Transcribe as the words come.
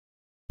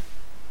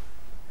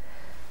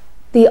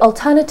The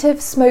Alternative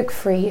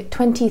Smoke-Free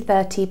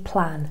 2030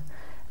 Plan,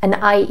 an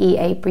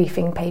IEA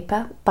briefing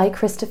paper by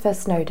Christopher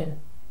Snowdon.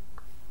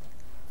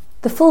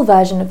 The full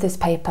version of this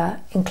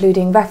paper,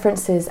 including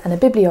references and a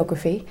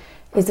bibliography,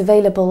 is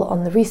available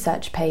on the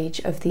research page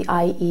of the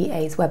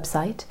IEA's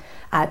website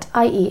at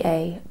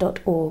iea.org.uk.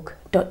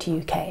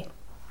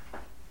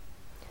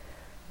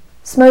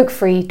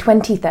 Smoke-Free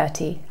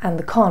 2030 and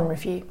the Khan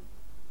Review.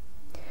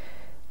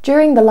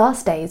 During the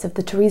last days of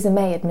the Theresa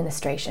May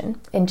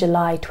administration, in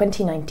July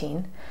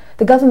 2019,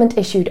 the government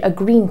issued a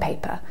Green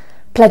Paper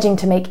pledging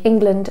to make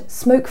England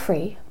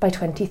smoke-free by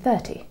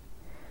 2030.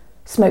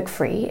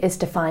 Smoke-free is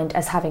defined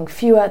as having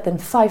fewer than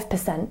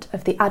 5%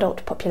 of the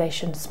adult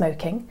population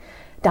smoking,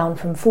 down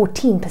from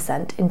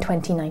 14% in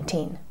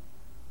 2019.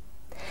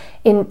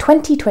 In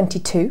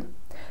 2022,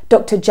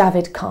 Dr.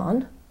 Javid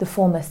Khan, the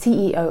former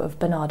CEO of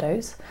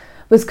Barnardo's,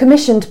 was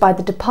commissioned by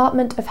the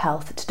Department of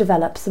Health to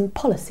develop some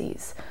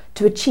policies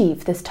to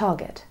achieve this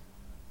target.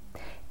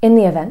 In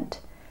the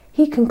event,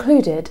 he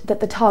concluded that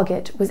the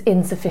target was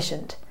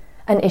insufficient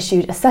and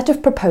issued a set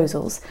of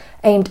proposals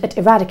aimed at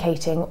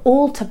eradicating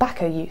all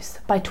tobacco use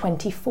by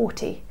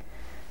 2040.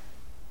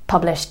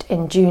 Published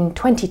in June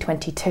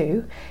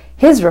 2022,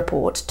 his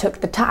report took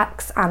the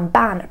tax and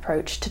ban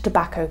approach to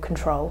tobacco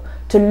control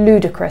to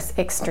ludicrous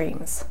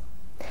extremes.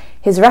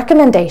 His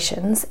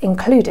recommendations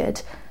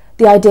included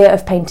the idea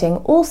of painting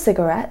all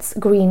cigarettes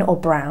green or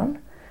brown,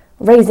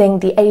 raising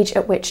the age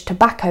at which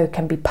tobacco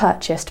can be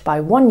purchased by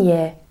 1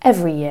 year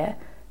every year,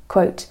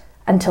 quote,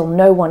 until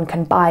no one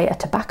can buy a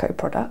tobacco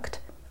product,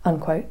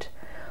 unquote,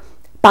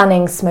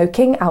 banning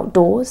smoking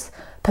outdoors,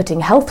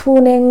 putting health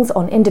warnings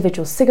on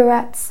individual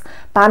cigarettes,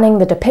 banning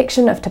the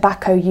depiction of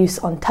tobacco use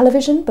on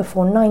television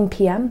before 9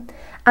 p.m,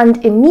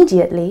 and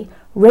immediately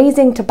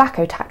raising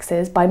tobacco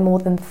taxes by more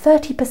than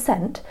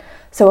 30%,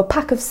 so a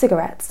pack of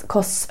cigarettes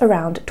costs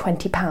around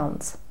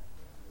 £20.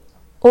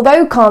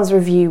 Although Khan's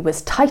review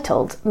was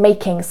titled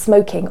Making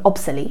Smoking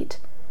Obsolete,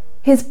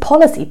 his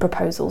policy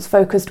proposals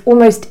focused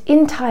almost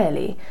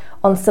entirely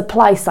on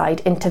supply-side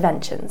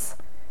interventions,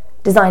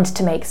 designed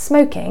to make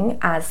smoking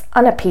as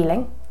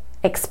unappealing,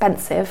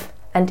 expensive,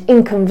 and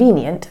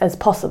inconvenient as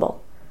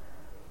possible.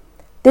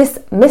 This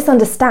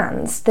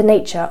misunderstands the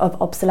nature of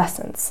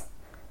obsolescence.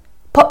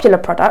 Popular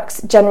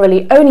products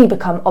generally only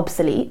become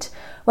obsolete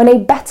when a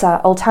better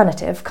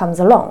alternative comes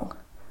along.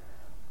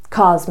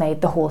 Cars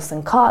made the horse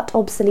and cart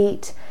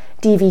obsolete,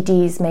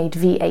 DVDs made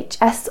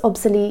VHS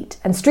obsolete,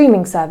 and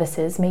streaming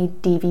services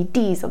made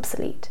DVDs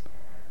obsolete.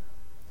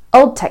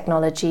 Old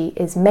technology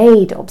is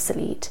made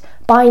obsolete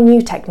by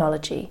new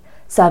technology,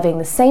 serving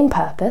the same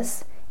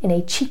purpose in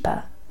a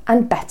cheaper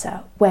and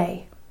better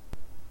way.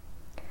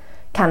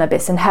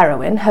 Cannabis and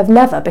heroin have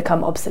never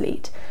become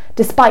obsolete,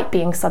 despite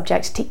being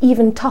subject to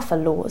even tougher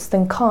laws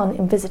than Khan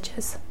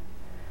envisages.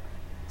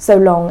 So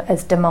long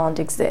as demand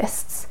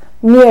exists,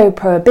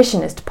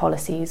 neo-prohibitionist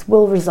policies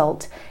will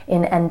result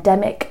in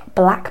endemic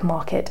black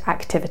market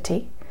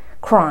activity,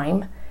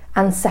 crime,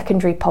 and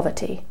secondary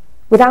poverty,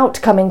 without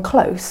coming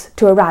close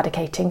to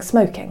eradicating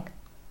smoking.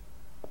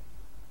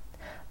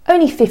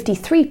 Only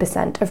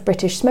 53% of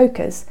British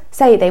smokers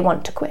say they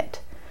want to quit,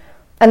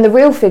 and the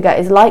real figure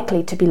is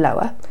likely to be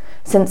lower,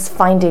 since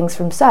findings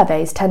from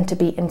surveys tend to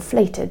be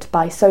inflated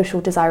by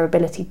social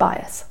desirability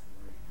bias.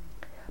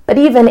 But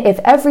even if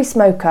every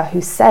smoker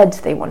who said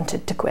they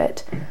wanted to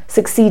quit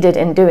succeeded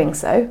in doing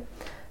so,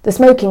 the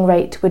smoking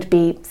rate would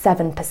be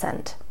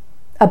 7%,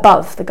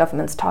 above the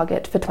government's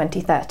target for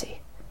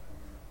 2030.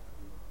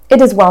 It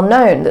is well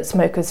known that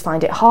smokers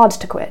find it hard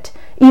to quit,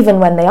 even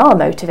when they are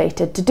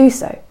motivated to do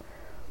so.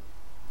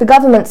 The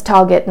government's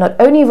target not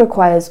only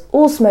requires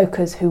all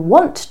smokers who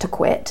want to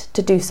quit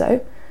to do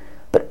so,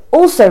 but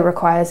also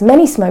requires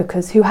many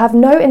smokers who have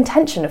no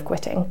intention of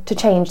quitting to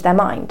change their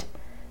mind.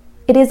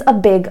 It is a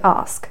big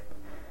ask,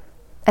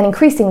 and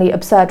increasingly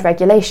absurd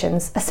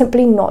regulations are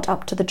simply not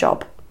up to the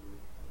job.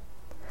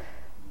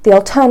 The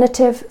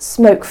Alternative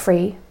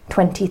Smoke-Free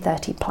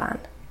 2030 Plan.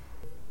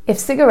 If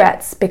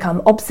cigarettes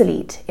become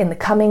obsolete in the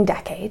coming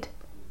decade,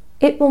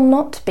 it will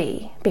not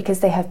be because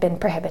they have been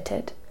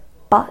prohibited,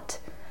 but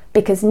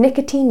because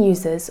nicotine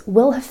users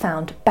will have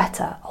found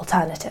better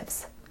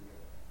alternatives.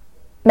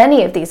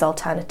 Many of these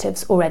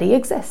alternatives already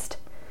exist,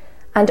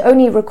 and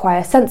only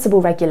require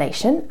sensible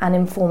regulation and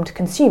informed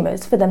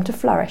consumers for them to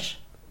flourish.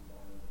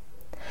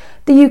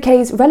 The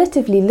UK's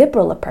relatively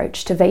liberal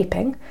approach to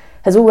vaping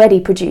has already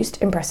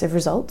produced impressive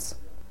results.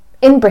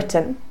 In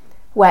Britain,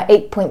 where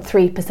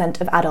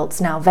 8.3% of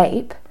adults now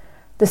vape,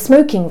 the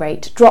smoking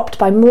rate dropped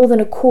by more than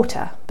a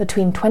quarter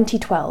between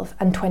 2012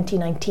 and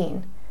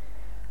 2019,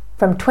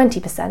 from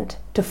 20%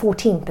 to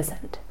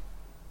 14%.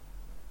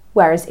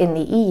 Whereas in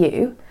the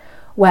EU,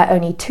 where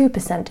only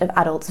 2% of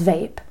adults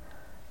vape,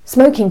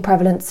 smoking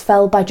prevalence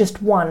fell by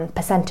just 1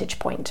 percentage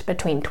point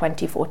between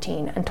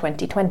 2014 and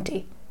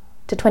 2020,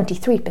 to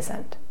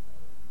 23%.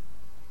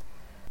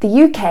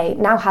 The UK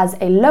now has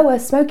a lower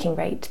smoking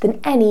rate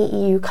than any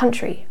EU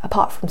country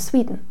apart from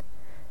Sweden,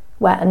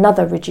 where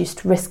another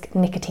reduced-risk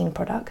nicotine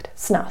product,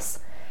 snus,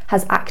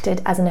 has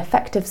acted as an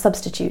effective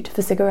substitute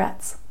for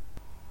cigarettes.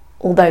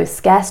 Although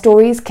scare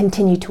stories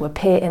continue to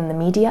appear in the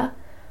media,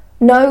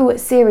 no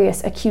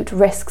serious acute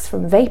risks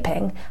from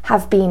vaping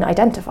have been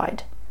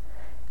identified.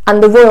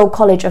 And the Royal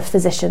College of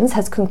Physicians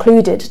has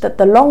concluded that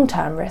the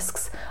long-term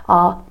risks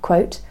are,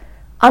 quote,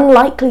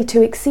 unlikely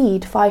to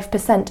exceed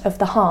 5% of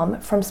the harm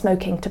from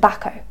smoking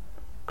tobacco,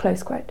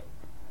 close quote.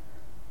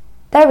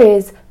 There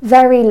is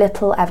very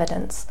little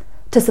evidence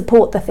to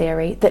support the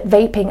theory that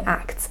vaping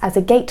acts as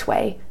a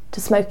gateway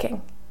to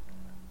smoking.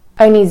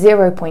 Only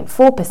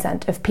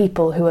 0.4% of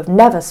people who have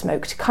never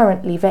smoked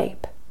currently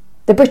vape.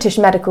 The British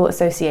Medical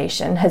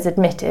Association has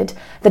admitted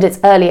that its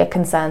earlier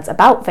concerns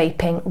about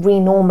vaping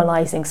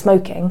renormalising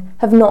smoking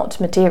have not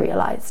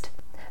materialised.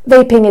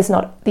 Vaping is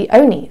not the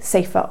only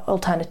safer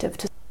alternative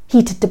to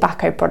heated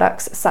tobacco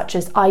products such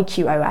as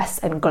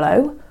IQOS and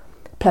Glow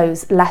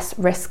pose less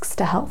risks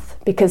to health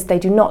because they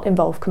do not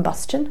involve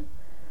combustion.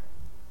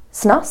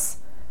 Snus,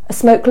 a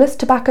smokeless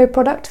tobacco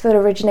product that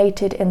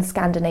originated in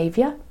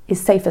Scandinavia,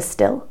 is safer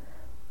still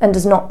and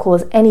does not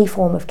cause any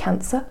form of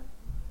cancer.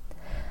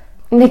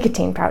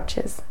 Nicotine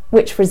pouches,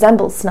 which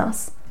resemble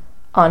snus,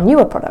 are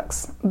newer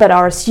products but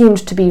are assumed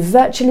to be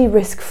virtually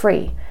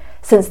risk-free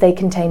since they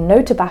contain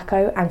no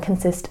tobacco and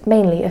consist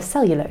mainly of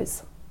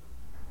cellulose.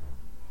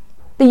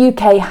 The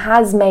UK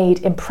has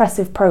made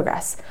impressive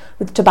progress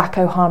with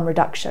tobacco harm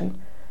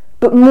reduction,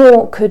 but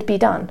more could be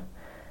done.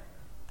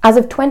 As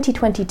of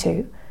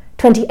 2022,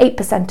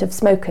 28% of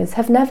smokers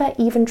have never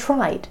even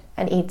tried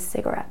an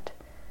e-cigarette,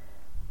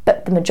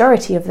 but the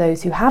majority of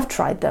those who have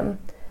tried them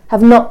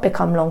have not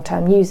become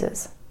long-term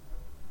users.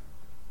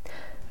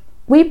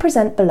 We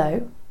present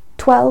below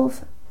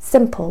 12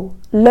 simple,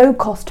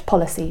 low-cost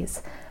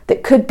policies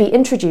that could be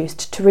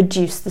introduced to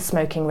reduce the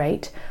smoking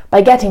rate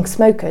by getting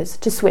smokers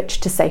to switch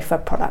to safer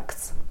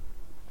products.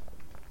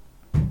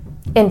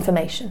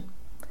 Information.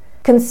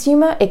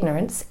 Consumer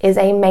ignorance is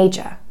a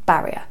major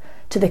barrier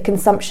to the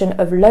consumption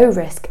of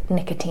low-risk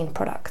nicotine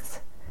products.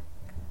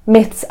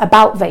 Myths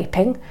about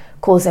vaping,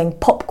 causing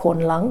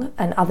popcorn lung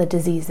and other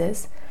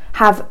diseases,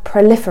 have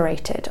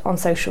proliferated on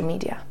social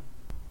media.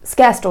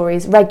 Scare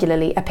stories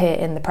regularly appear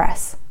in the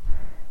press.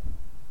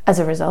 As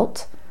a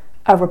result,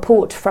 a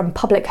report from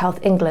Public Health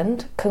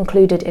England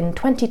concluded in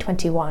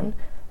 2021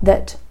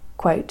 that,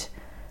 quote,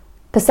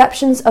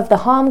 perceptions of the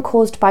harm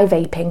caused by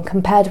vaping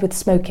compared with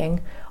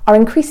smoking are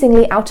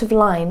increasingly out of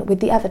line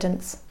with the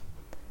evidence,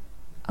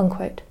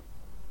 unquote.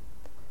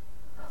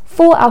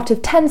 4 out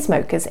of 10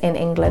 smokers in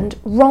England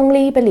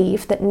wrongly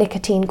believe that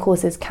nicotine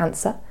causes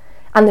cancer,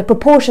 and the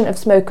proportion of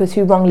smokers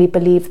who wrongly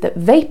believe that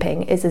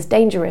vaping is as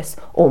dangerous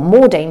or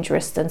more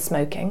dangerous than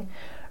smoking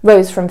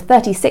rose from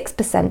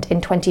 36%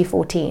 in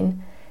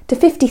 2014 to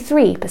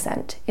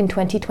 53% in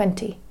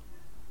 2020.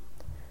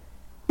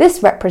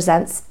 This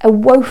represents a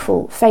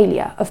woeful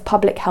failure of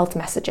public health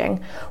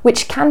messaging,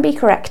 which can be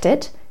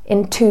corrected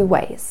in 2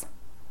 ways.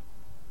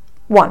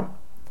 1.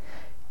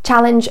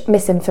 Challenge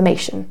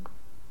misinformation.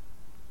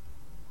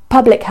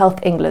 Public Health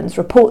England's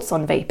reports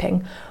on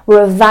vaping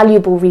were a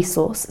valuable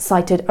resource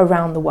cited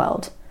around the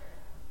world.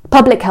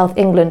 Public Health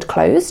England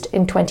closed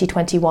in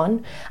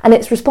 2021, and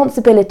its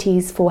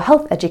responsibilities for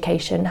health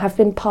education have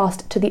been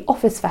passed to the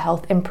Office for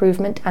Health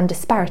Improvement and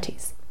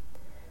Disparities.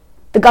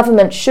 The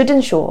government should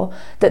ensure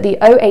that the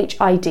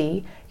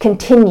OHID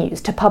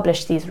continues to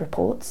publish these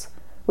reports,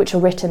 which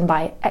are written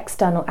by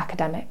external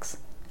academics,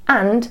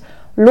 and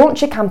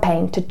launch a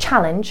campaign to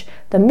challenge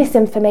the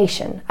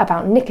misinformation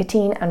about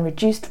nicotine and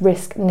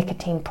reduced-risk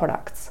nicotine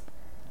products.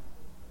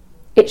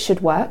 It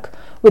should work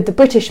with the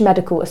British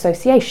Medical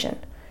Association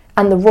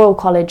and the Royal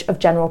College of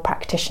General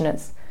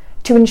Practitioners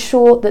to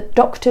ensure that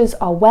doctors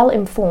are well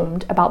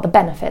informed about the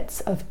benefits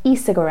of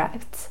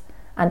e-cigarettes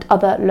and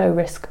other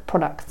low-risk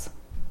products.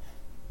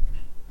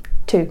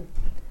 2.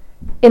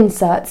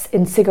 Inserts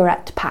in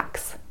cigarette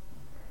packs.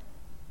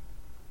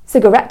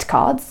 Cigarette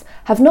cards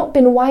have not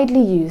been widely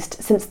used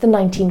since the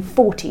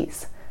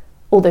 1940s,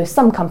 although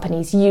some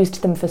companies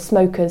used them for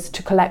smokers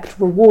to collect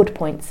reward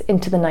points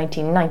into the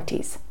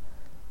 1990s.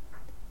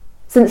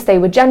 Since they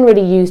were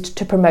generally used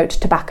to promote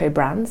tobacco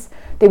brands,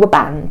 they were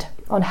banned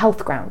on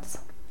health grounds.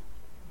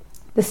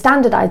 The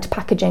Standardised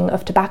Packaging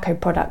of Tobacco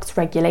Products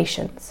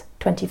Regulations,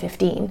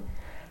 2015,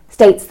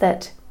 states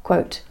that,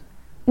 quote,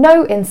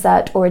 no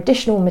insert or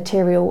additional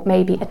material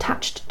may be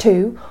attached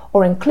to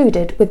or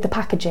included with the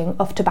packaging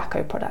of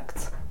tobacco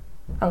products,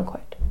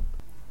 unquote.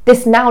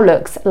 This now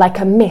looks like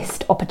a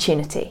missed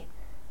opportunity.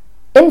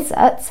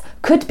 Inserts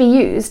could be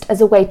used as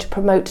a way to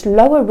promote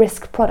lower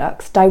risk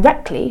products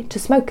directly to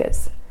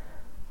smokers.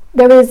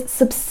 There is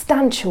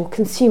substantial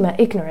consumer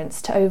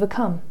ignorance to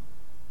overcome.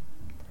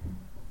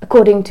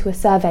 According to a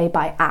survey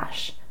by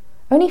ASH,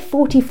 only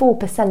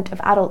 44%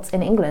 of adults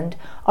in England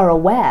are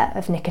aware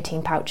of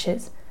nicotine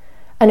pouches,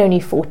 and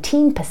only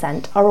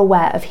 14% are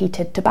aware of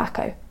heated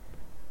tobacco.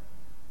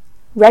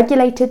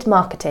 Regulated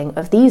marketing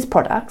of these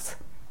products,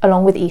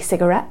 along with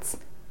e-cigarettes,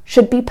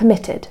 should be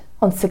permitted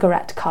on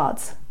cigarette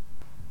cards.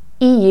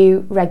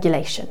 EU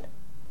regulation.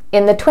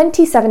 In the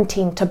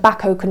 2017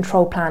 Tobacco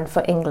Control Plan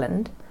for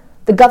England,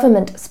 the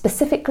government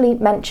specifically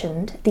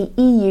mentioned the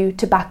EU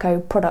Tobacco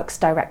Products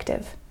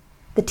Directive.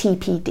 the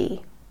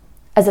TPD,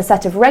 as a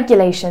set of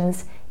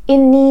regulations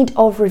in need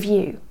of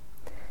review.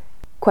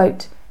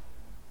 Quote,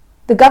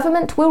 "The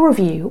government will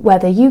review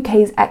whether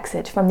UK's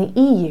exit from the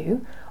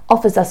EU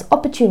offers us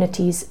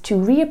opportunities to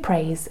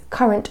reappraise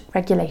current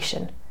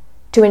regulation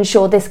to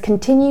ensure this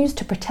continues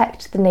to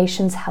protect the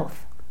nation's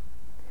health.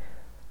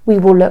 We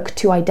will look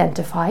to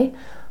identify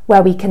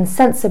where we can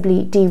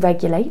sensibly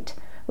deregulate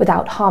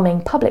without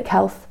harming public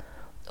health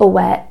or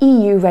where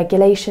EU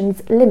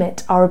regulations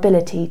limit our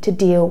ability to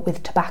deal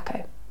with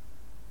tobacco.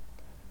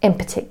 In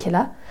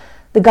particular,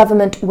 the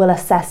government will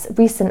assess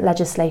recent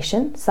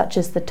legislation such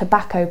as the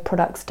Tobacco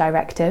Products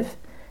Directive,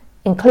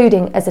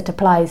 including as it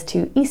applies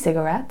to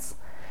e-cigarettes,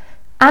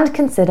 and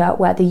consider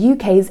where the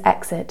UK's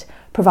exit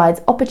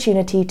provides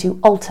opportunity to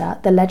alter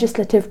the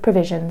legislative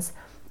provisions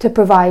to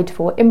provide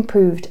for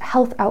improved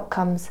health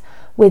outcomes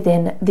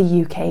within the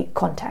UK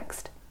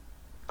context."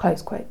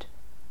 Close quote.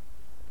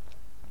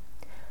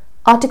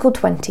 Article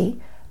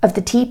 20 of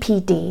the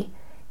TPD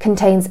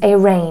contains a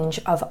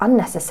range of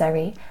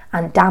unnecessary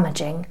and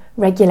damaging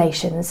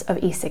regulations of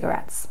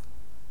e-cigarettes.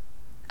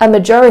 A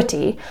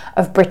majority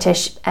of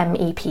British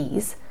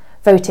MEPs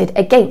voted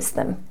against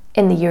them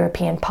in the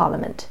European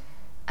Parliament,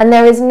 and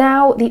there is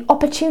now the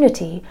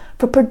opportunity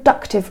for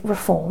productive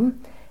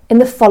reform in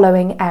the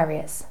following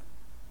areas.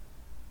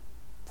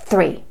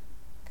 3.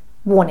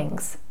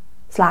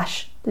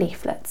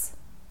 Warnings/leaflets.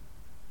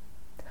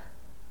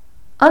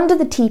 Under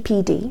the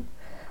TPD,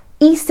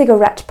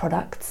 e-cigarette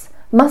products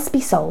must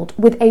be sold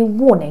with a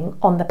warning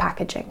on the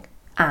packaging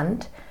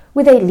and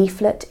with a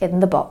leaflet in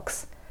the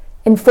box,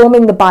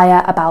 informing the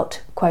buyer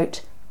about,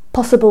 quote,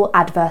 "possible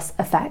adverse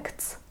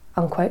effects,"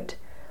 unquote,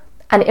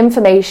 and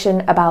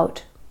information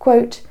about,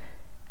 quote,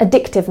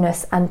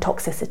 "addictiveness and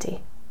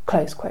toxicity,"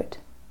 close quote.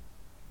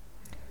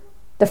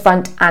 The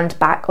front and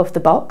back of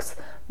the box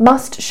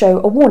must show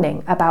a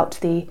warning about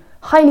the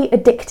highly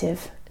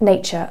addictive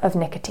nature of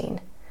nicotine,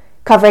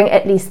 covering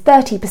at least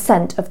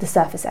 30% of the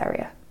surface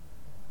area.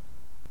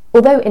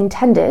 Although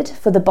intended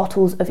for the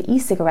bottles of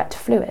e-cigarette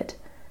fluid,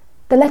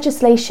 the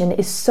legislation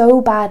is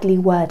so badly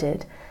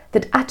worded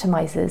that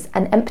atomizers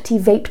and empty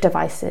vape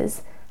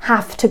devices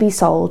have to be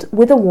sold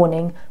with a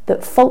warning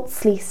that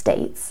falsely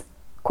states,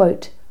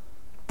 quote,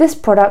 "This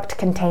product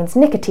contains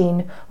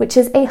nicotine, which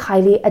is a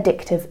highly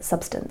addictive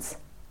substance,"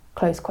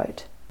 close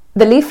quote.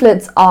 The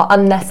leaflets are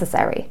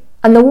unnecessary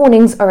and the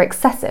warnings are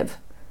excessive.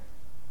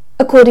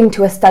 According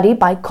to a study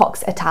by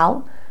Cox et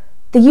al.,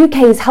 the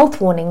UK's health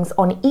warnings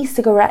on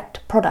e-cigarette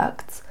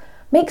products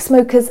make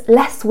smokers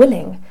less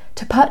willing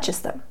to purchase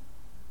them.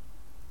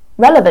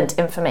 Relevant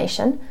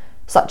information,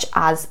 such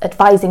as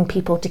advising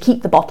people to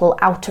keep the bottle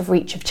out of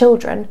reach of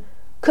children,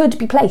 could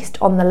be placed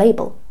on the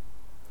label.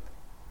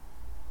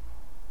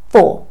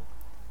 4.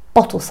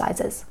 Bottle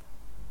sizes.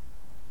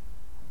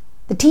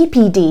 The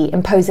TPD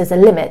imposes a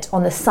limit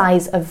on the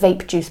size of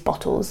vape juice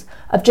bottles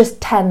of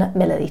just 10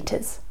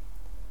 millilitres.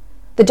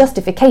 The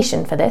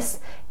justification for this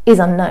is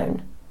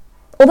unknown,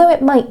 although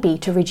it might be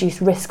to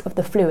reduce risk of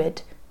the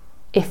fluid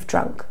if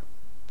drunk.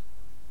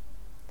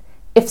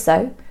 If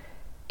so,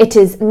 it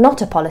is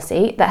not a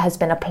policy that has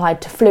been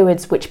applied to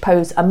fluids which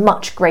pose a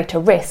much greater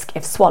risk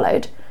if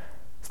swallowed,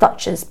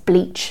 such as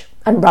bleach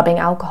and rubbing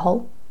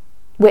alcohol,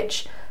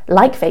 which,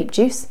 like vape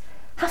juice,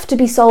 have to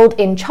be sold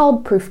in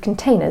child-proof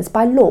containers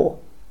by law.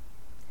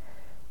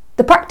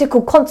 The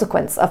practical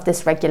consequence of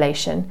this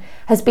regulation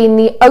has been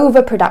the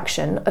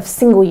overproduction of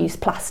single-use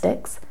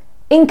plastics,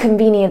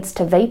 inconvenience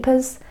to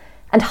vapers,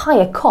 and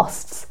higher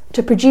costs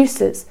to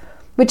producers,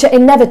 which are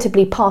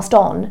inevitably passed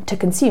on to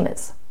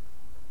consumers.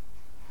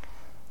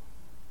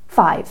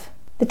 5.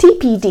 The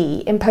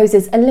TPD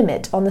imposes a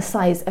limit on the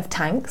size of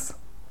tanks,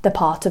 the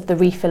part of the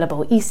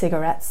refillable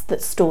e-cigarettes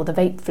that store the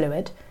vape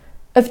fluid,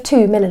 of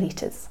 2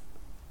 millilitres.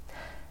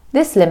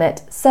 This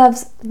limit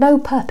serves no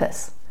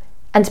purpose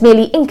and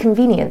merely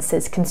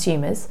inconveniences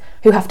consumers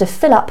who have to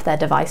fill up their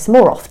device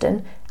more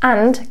often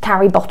and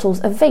carry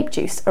bottles of vape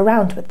juice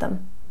around with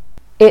them.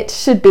 It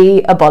should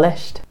be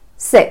abolished.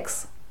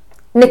 6.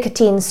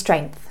 Nicotine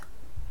strength.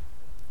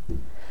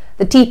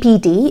 The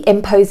TPD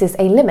imposes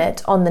a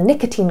limit on the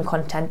nicotine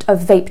content of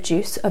vape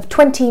juice of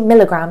 20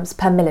 milligrams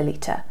per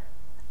milliliter,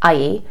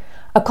 i.e.,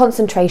 a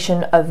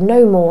concentration of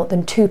no more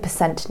than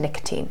 2%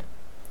 nicotine.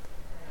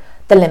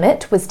 The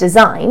limit was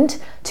designed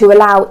to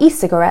allow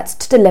e-cigarettes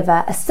to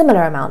deliver a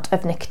similar amount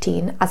of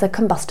nicotine as a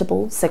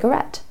combustible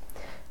cigarette.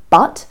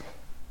 But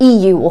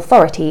EU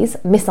authorities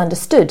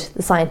misunderstood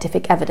the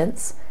scientific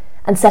evidence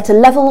and set a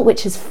level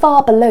which is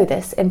far below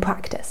this in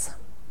practice.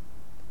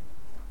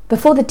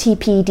 Before the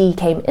TPD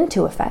came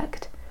into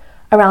effect,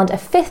 around a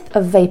fifth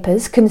of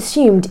vapers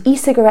consumed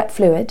e-cigarette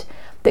fluid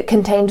that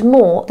contained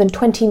more than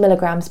 20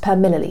 milligrams per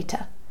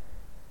milliliter.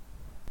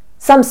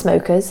 Some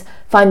smokers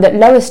find that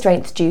lower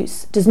strength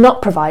juice does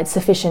not provide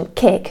sufficient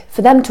kick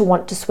for them to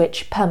want to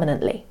switch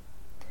permanently.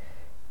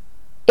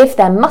 If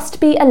there must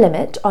be a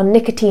limit on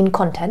nicotine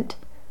content,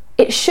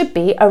 it should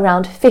be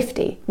around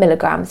 50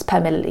 milligrams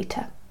per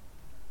milliliter.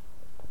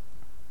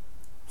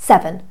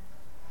 7.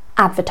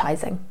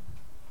 Advertising.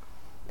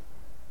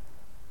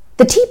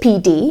 The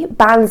TPD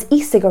bans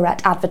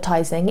e-cigarette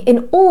advertising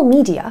in all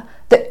media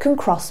that can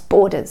cross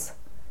borders.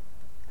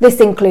 This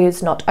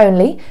includes not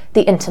only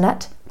the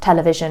internet,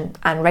 television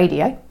and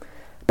radio,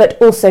 but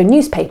also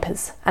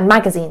newspapers and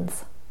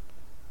magazines.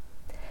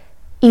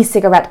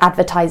 E-cigarette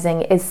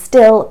advertising is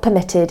still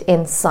permitted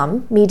in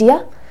some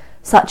media,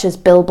 such as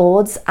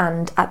billboards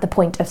and at the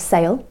point of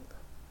sale,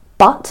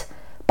 but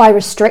by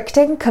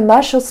restricting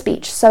commercial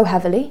speech so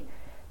heavily,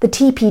 the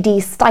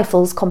TPD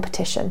stifles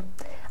competition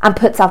and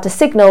puts out a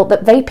signal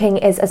that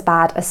vaping is as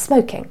bad as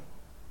smoking.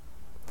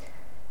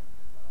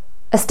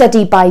 A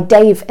study by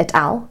Dave et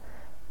al.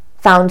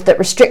 Found that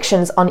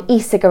restrictions on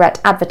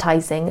e-cigarette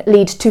advertising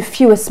lead to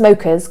fewer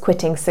smokers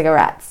quitting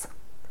cigarettes.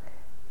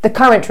 The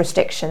current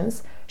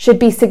restrictions should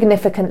be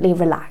significantly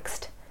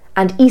relaxed,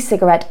 and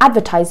e-cigarette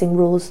advertising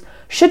rules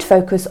should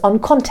focus on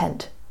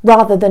content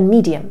rather than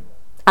medium,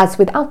 as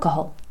with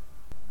alcohol.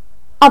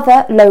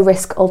 Other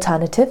low-risk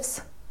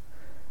alternatives.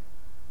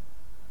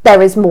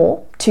 There is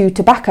more to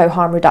tobacco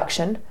harm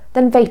reduction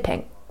than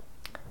vaping.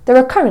 There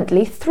are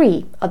currently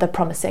 3 other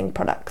promising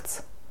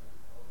products.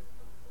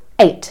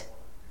 8.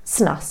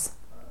 Snus.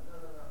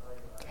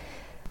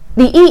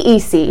 The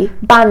EEC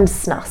banned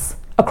snus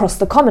across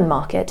the common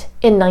market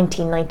in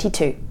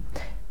 1992,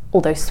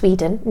 although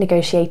Sweden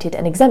negotiated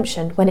an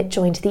exemption when it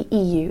joined the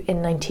EU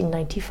in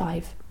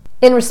 1995.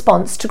 In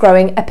response to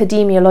growing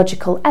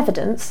epidemiological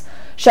evidence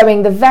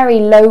showing the very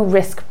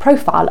low-risk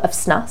profile of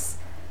snus,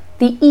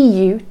 the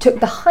EU took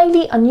the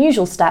highly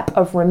unusual step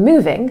of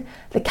removing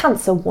the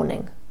cancer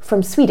warning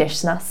from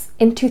Swedish snus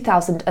in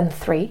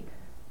 2003,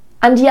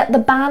 and yet the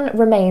ban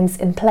remains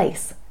in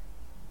place.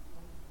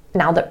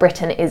 Now that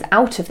Britain is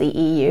out of the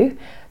EU,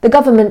 the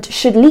government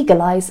should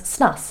legalise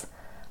snus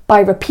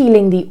by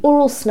repealing the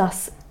Oral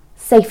Snus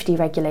Safety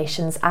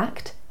Regulations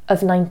Act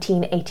of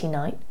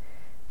 1989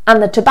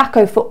 and the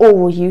Tobacco for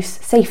Oral Use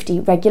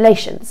Safety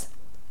Regulations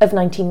of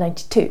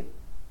 1992.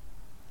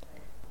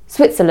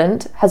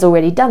 Switzerland has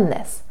already done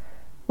this,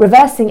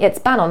 reversing its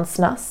ban on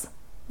snus,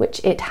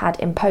 which it had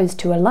imposed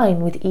to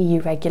align with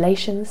EU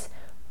regulations,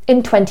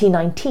 in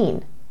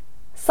 2019,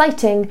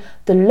 citing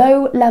the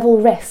low-level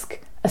risk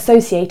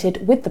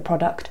associated with the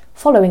product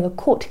following a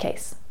court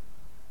case.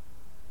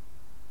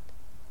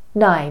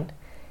 9.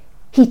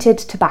 Heated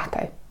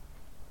tobacco.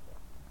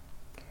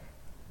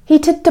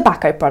 Heated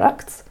tobacco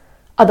products,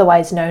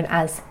 otherwise known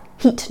as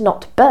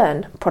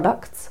heat-not-burn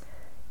products,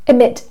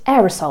 emit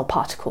aerosol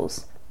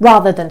particles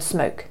rather than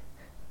smoke,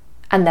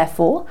 and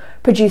therefore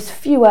produce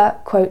fewer,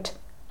 quote,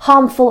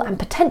 harmful and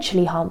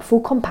potentially harmful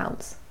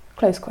compounds,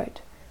 close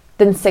quote,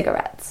 than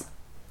cigarettes,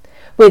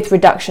 with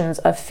reductions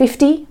of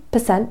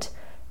 50%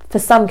 for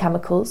some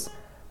chemicals,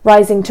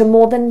 rising to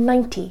more than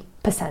 90%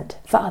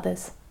 for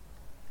others,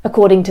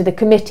 according to the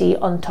Committee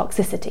on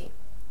Toxicity.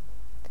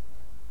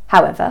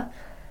 However,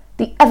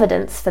 the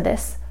evidence for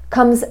this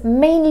comes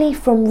mainly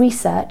from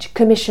research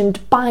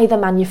commissioned by the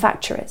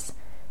manufacturers,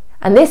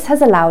 and this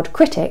has allowed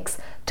critics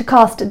to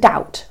cast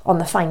doubt on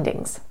the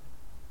findings.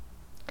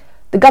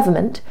 The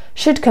government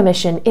should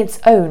commission its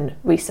own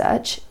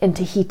research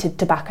into heated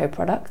tobacco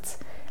products,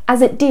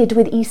 as it did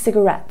with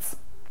e-cigarettes.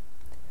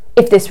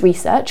 If this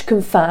research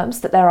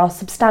confirms that there are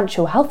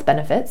substantial health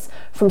benefits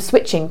from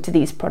switching to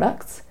these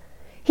products,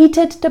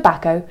 heated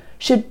tobacco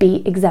should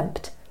be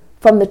exempt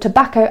from the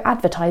Tobacco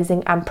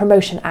Advertising and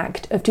Promotion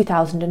Act of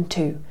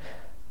 2002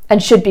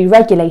 and should be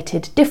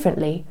regulated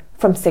differently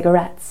from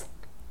cigarettes.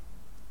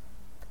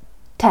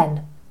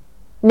 10.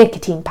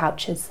 Nicotine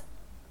pouches.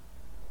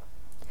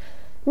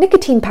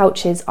 Nicotine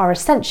pouches are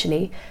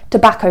essentially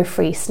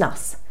tobacco-free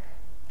snus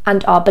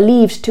and are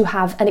believed to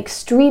have an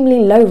extremely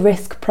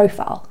low-risk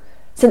profile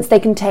since they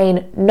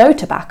contain no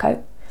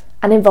tobacco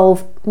and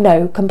involve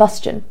no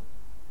combustion.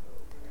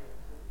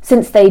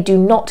 Since they do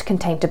not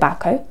contain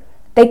tobacco,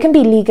 they can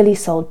be legally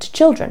sold to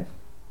children.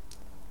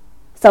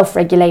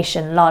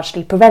 Self-regulation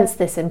largely prevents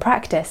this in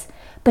practice,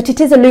 but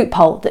it is a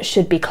loophole that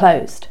should be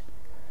closed.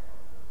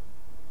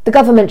 The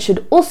government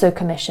should also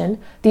commission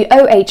the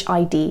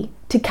OHID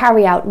to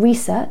carry out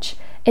research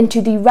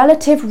into the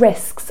relative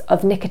risks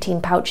of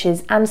nicotine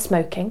pouches and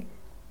smoking,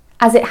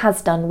 as it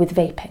has done with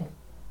vaping.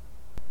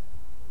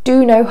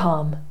 Do no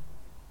harm.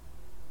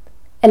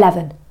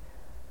 11.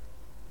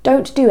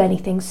 Don't do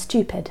anything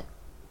stupid.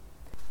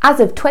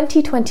 As of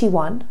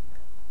 2021,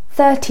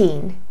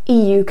 13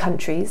 EU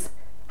countries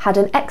had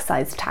an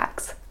excise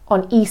tax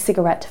on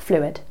e-cigarette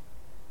fluid.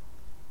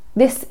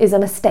 This is a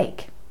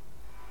mistake.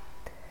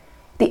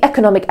 The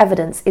economic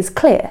evidence is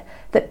clear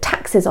that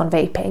taxes on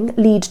vaping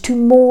lead to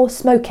more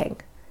smoking.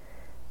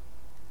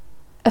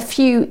 A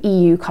few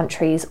EU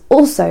countries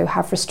also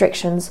have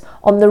restrictions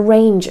on the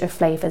range of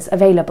flavours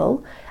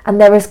available,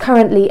 and there is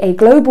currently a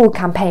global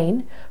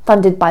campaign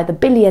funded by the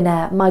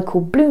billionaire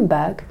Michael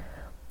Bloomberg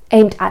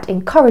aimed at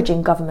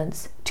encouraging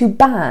governments to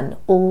ban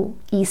all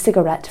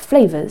e-cigarette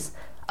flavours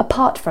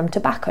apart from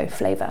tobacco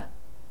flavour.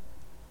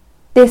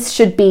 This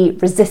should be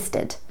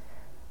resisted.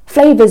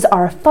 Flavours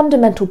are a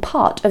fundamental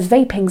part of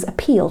vaping's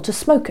appeal to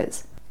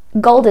smokers.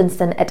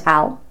 Goldenson et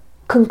al.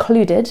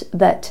 Concluded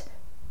that,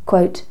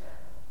 quote,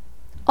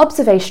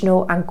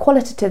 observational and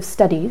qualitative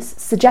studies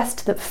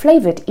suggest that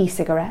flavoured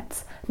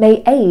e-cigarettes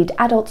may aid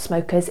adult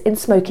smokers in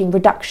smoking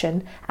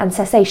reduction and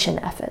cessation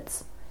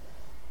efforts.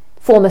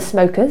 Former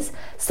smokers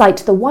cite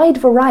the wide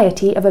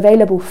variety of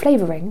available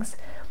flavourings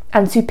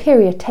and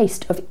superior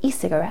taste of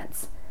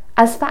e-cigarettes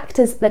as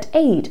factors that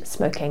aid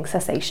smoking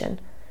cessation,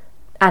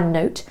 and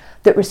note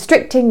that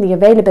restricting the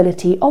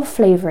availability of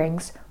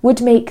flavourings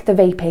would make the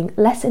vaping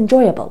less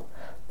enjoyable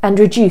and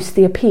reduce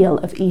the appeal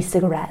of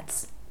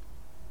e-cigarettes.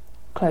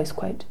 Close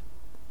quote.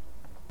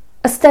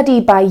 A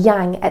study by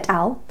Yang et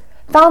al.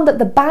 Found that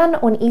the ban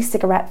on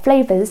e-cigarette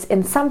flavours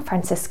in San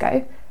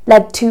Francisco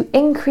led to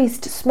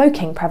increased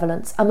smoking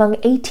prevalence among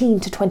 18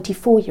 to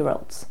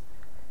 24-year-olds.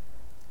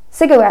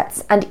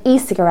 Cigarettes and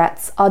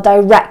e-cigarettes are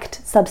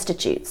direct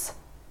substitutes.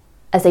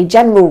 As a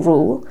general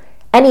rule,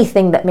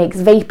 anything that makes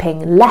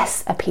vaping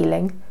less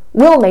appealing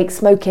will make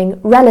smoking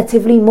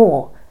relatively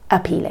more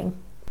appealing.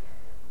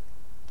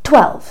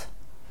 12.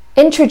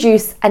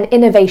 Introduce an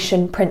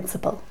innovation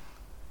principle.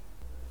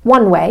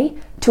 One way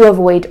to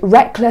avoid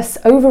reckless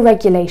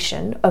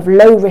overregulation of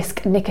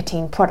low-risk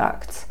nicotine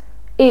products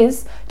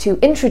is to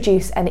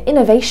introduce an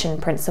innovation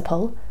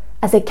principle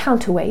as a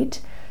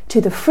counterweight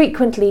to the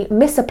frequently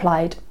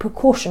misapplied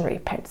precautionary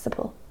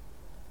principle.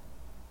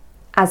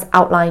 As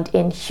outlined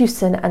in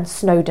Hewson and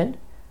Snowdon,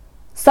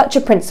 such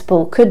a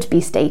principle could be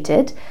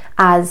stated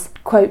as,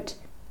 quote,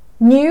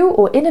 new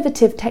or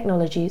innovative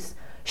technologies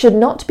should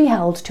not be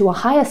held to a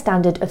higher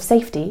standard of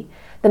safety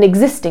than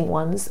existing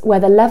ones where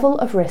the level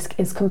of risk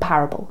is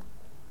comparable,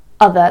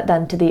 other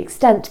than to the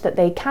extent that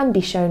they can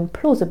be shown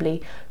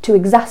plausibly to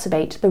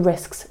exacerbate the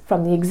risks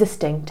from the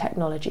existing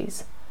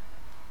technologies.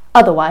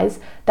 Otherwise,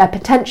 their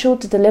potential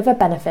to deliver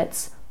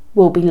benefits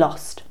will be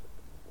lost.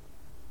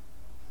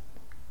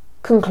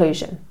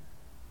 Conclusion.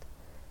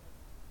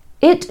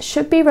 It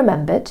should be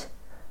remembered,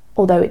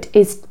 although it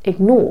is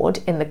ignored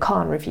in the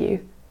Khan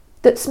Review,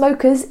 that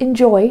smokers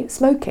enjoy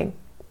smoking.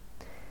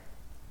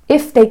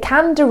 If they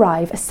can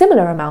derive a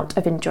similar amount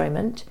of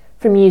enjoyment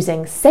from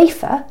using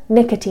safer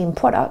nicotine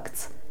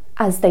products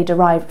as they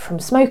derive from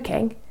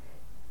smoking,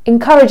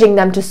 encouraging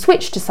them to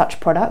switch to such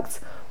products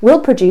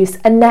will produce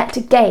a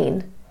net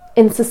gain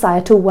in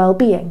societal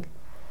well-being.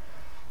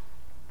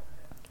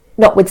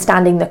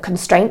 Notwithstanding the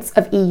constraints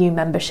of EU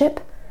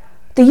membership,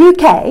 the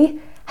UK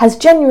has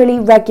generally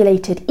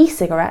regulated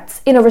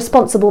e-cigarettes in a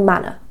responsible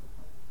manner,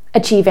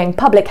 achieving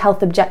public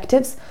health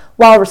objectives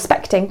while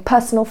respecting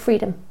personal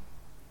freedom.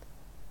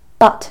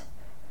 But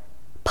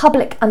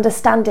public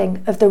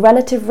understanding of the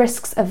relative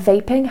risks of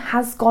vaping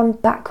has gone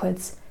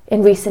backwards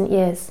in recent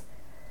years,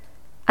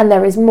 and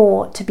there is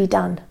more to be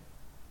done.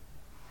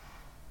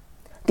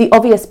 The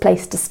obvious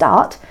place to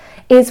start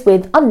is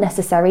with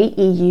unnecessary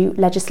EU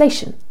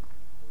legislation.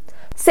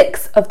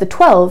 6 of the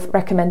 12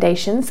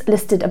 recommendations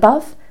listed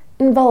above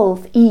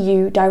involve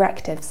EU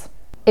directives.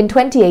 In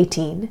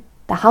 2018,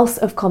 the House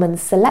of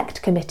Commons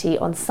Select Committee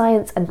on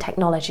Science and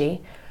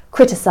Technology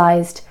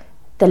criticised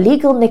the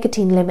legal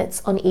nicotine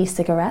limits on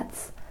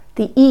e-cigarettes,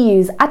 the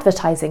EU's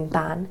advertising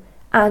ban,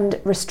 and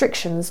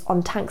restrictions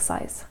on tank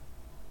size.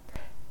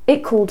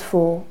 It called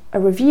for a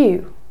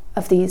review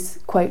of these,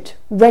 quote,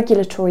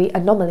 regulatory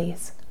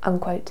anomalies,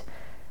 unquote,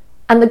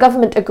 and the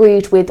government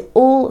agreed with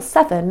all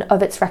 7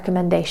 of its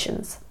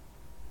recommendations.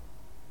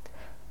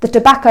 The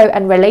Tobacco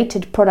and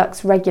Related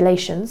Products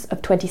Regulations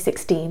of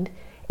 2016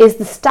 is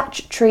the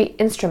statutory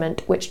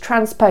instrument which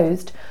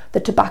transposed the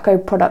Tobacco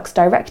Products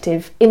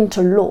Directive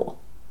into law.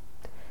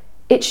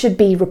 It should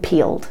be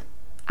repealed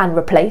and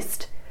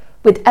replaced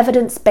with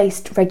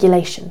evidence-based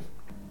regulation.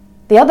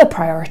 The other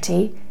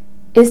priority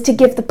is to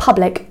give the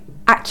public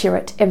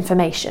accurate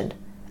information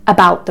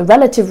about the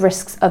relative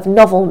risks of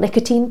novel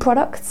nicotine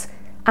products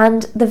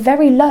and the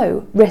very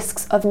low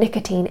risks of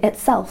nicotine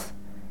itself.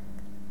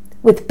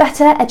 With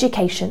better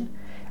education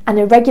and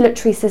a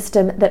regulatory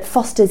system that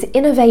fosters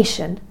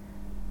innovation,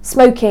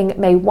 smoking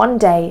may one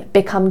day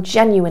become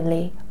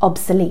genuinely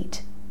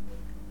obsolete.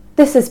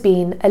 This has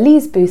been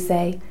Elise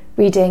Bousset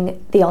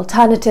reading The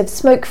Alternative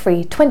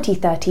Smoke-Free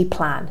 2030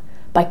 Plan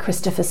by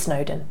Christopher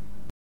Snowdon.